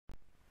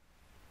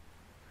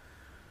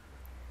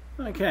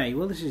Okay,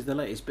 well this is the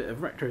latest bit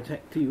of retro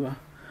tech to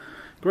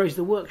grace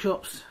the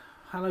workshop's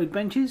hallowed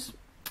benches.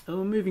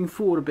 We're moving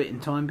forward a bit in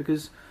time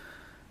because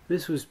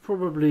this was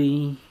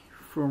probably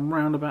from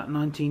around about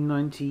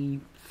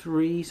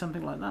 1993,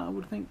 something like that I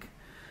would think.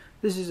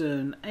 This is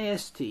an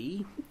AST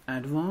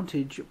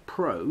Advantage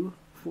Pro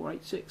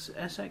 486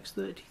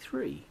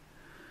 SX33,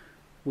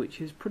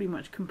 which is pretty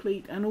much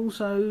complete, and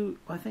also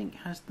I think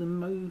has the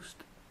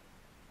most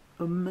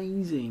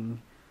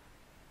amazing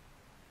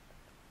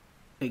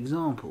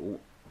example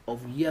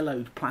of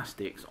yellowed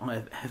plastics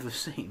I've ever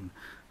seen.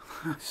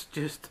 That's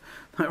just,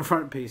 that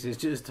front piece is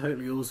just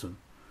totally awesome.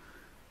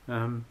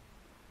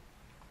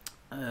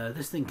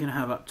 This thing can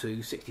have up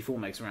to 64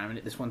 megs RAM in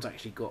it. This one's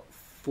actually got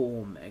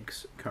 4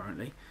 megs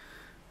currently.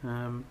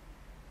 I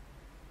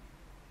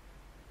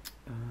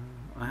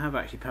have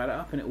actually powered it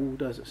up and it all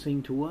does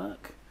seem to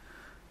work,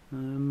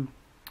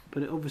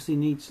 but it obviously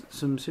needs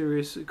some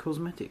serious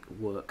cosmetic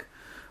work.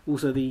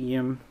 Also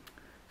the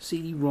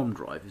CD-ROM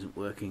drive isn't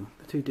working.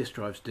 The two disk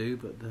drives do,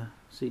 but the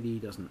CD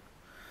doesn't.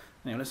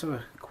 Now let's have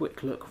a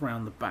quick look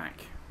round the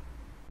back.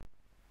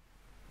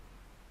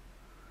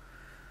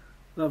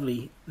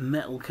 Lovely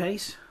metal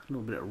case, a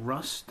little bit of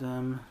rust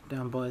down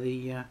by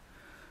the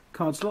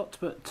card slots,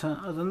 but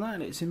other than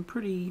that, it's in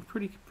pretty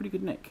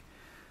good nick.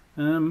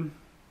 So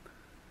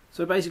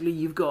basically,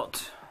 you've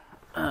got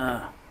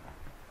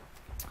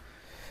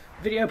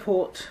video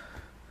port,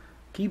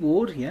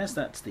 keyboard. Yes,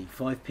 that's the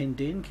 5-pin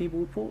DIN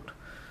keyboard port.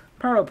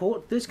 Parallel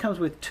port. This comes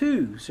with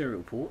 2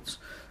 serial ports,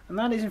 and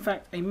that is in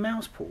fact a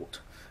mouse port.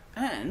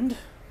 And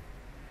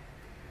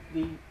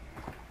the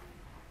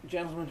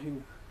gentleman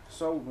who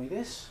sold me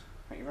this,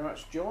 thank you very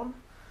much, John,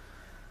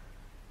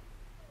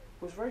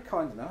 was very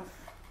kind enough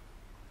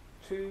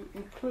to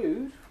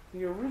include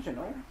the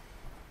original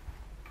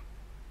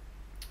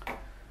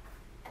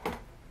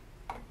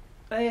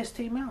AST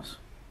mouse,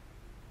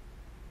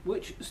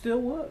 which still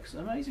works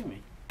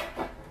amazingly.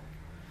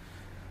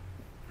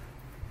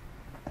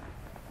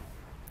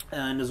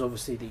 And there's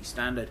obviously the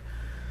standard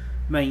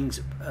mains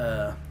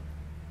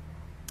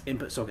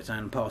input sockets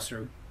and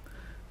pass-through.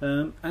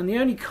 And the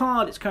only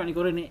card it's currently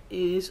got in it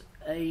is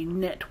a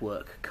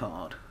network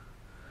card.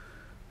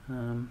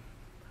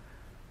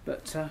 But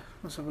let's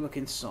have a look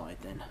inside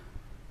then.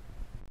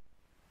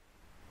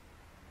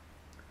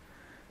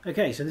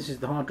 Okay, so this is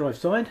the hard drive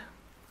side.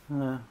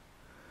 A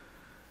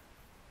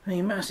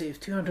massive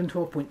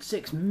 212.6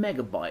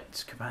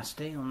 megabytes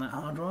capacity on that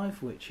hard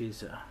drive, which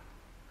is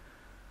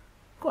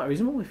quite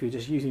reasonable if you're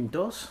just using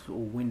DOS or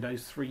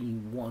Windows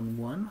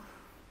 3.1.1.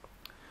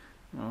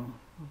 I'll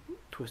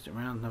twist it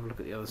around and have a look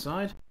at the other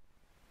side.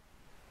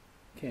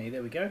 Okay,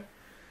 there we go.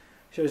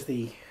 Shows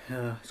the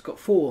it's got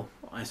 4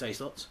 ISA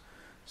slots.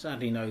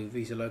 Sadly no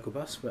Visa local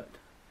bus, but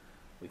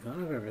we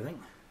can't have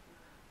everything.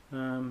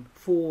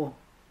 4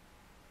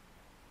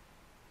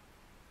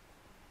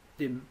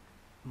 DIMM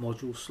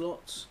module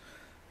slots,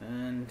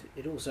 and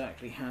it also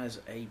actually has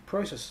a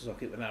processor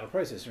socket without a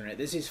processor in it.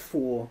 This is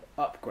for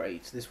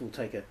upgrades. This will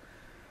take a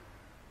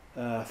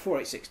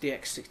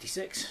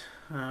 486DX66,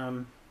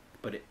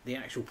 but the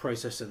actual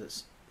processor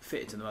that's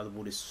fitted to the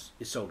motherboard is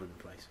soldered in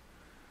place.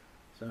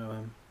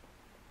 So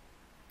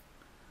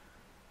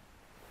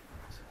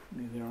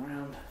moving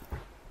around.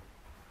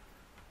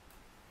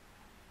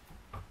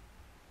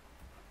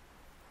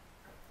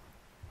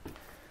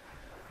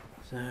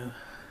 So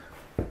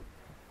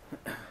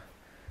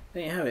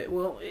there you have it.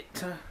 Well,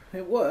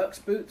 it works,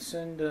 boots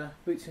into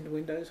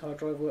Windows, hard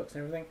drive works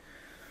and everything,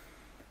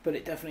 but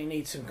it definitely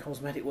needs some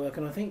cosmetic work,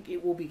 and I think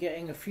it will be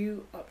getting a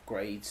few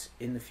upgrades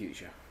in the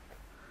future.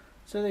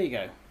 So there you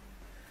go.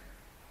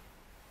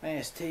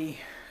 AST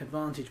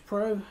Advantage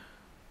Pro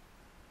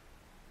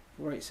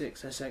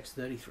 486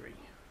 SX33.